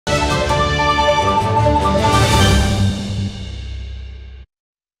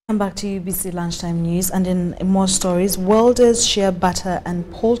Back to UBC Lunchtime News, and in more stories, welders, shea butter and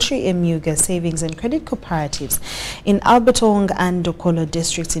poultry Emyooga savings and credit cooperatives in Alebtong and Dokolo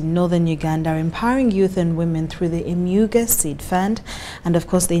districts in northern Uganda are empowering youth and women through the Emyooga Seed Fund. And of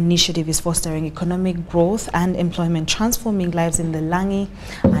course, the initiative is fostering economic growth and employment, transforming lives in the Langi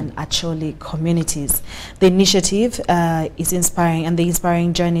and Acholi communities. The initiative is inspiring, and the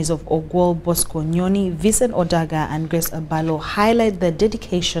inspiring journeys of Ogwal Bosco Nyoni, Vincent Odaga and Grace Abalo highlight the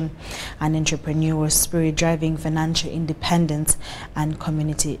dedication and entrepreneurial spirit driving financial independence and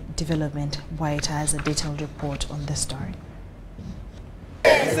community development. White has a detailed report on this story.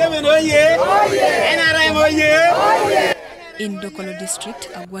 In Dokolo district,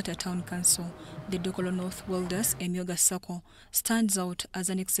 Agwata Town Council, the Dokolo North Welders Emyooga Circle stands out as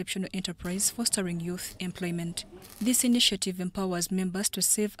an exceptional enterprise fostering youth employment. This initiative empowers members to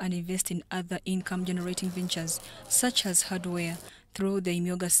save and invest in other income-generating ventures, such as hardware, through the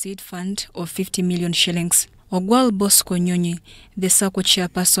Emyooga Seed Fund of 50 million shillings. Ogwal Bosco Nyoni, the circle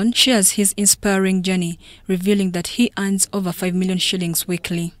chairperson, shares his inspiring journey, revealing that he earns over 5 million shillings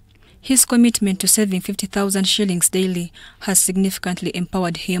weekly. His commitment to saving 50,000 shillings daily has significantly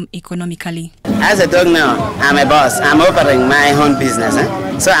empowered him economically. As a dog now, I'm a boss. I'm operating my own business,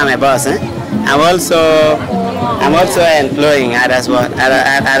 so I'm a boss. I'm also employing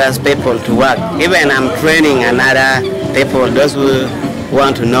others people to work. Even I'm training another people, those who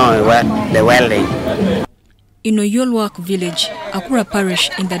want to know what the welding. In Oyolwak village, Akura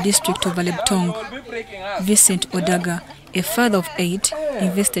parish in the district of Alebtong, Vincent Odaga, a father of 8,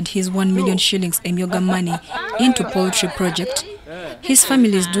 invested his 1 million shillings Emyooga money into poultry project. His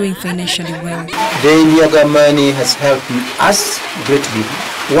family is doing financially well. The Emyooga money has helped us greatly.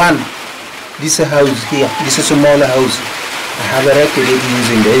 One, this house here, this is a smaller house. I have erected it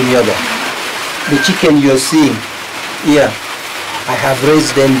using the Emyooga. The chicken you're seeing here, I have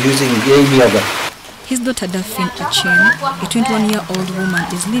raised them using the Emyooga. His daughter Daphne Achen, a 21-year-old woman,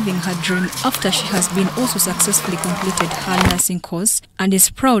 is living her dream after she has been also successfully completed her nursing course and is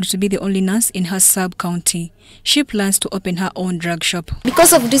proud to be the only nurse in her sub-county. She plans to open her own drug shop.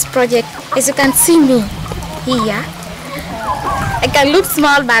 Because of this project, as you can see me here, I can look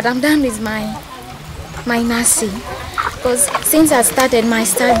small, but I'm done with my nursing. Because since I started my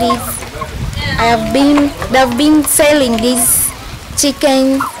studies, I've been selling these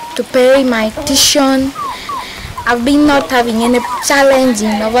chicken to pay my tuition. I've been not having any challenge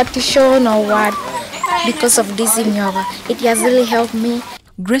in over tuition or what because of this Emyooga. It has really helped me.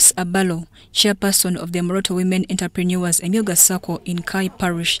 Grace Abalo, chairperson of the Moroto Women Entrepreneurs Emyooga Circle in Kai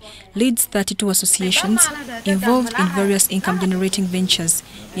Parish, leads 32 associations involved in various income-generating ventures,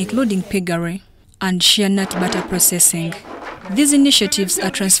 including piggery and shea nut butter processing. These initiatives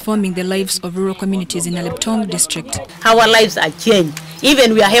are transforming the lives of rural communities in Alebtong district. Our lives are changed.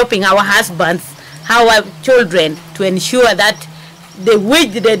 Even we are helping our husbands, our children, to ensure that the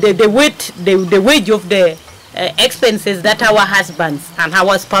wage of the expenses that our husbands and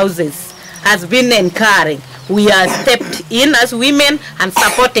our spouses has been incurring, we are stepped in as women and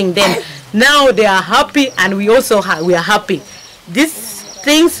supporting them. Now they are happy, and we also we are happy. These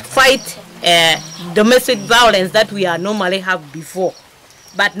things fight domestic violence that we are normally have before,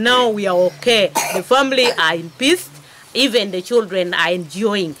 but now we are okay. The family are in peace. Even the children are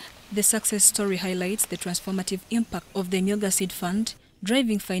enjoying. The success story highlights the transformative impact of the Emyooga Seed Fund,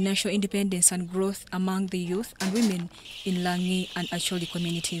 driving financial independence and growth among the youth and women in Langi and Acholi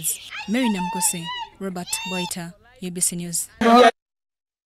communities. Mary Namkose, Robert Boita, UBC News.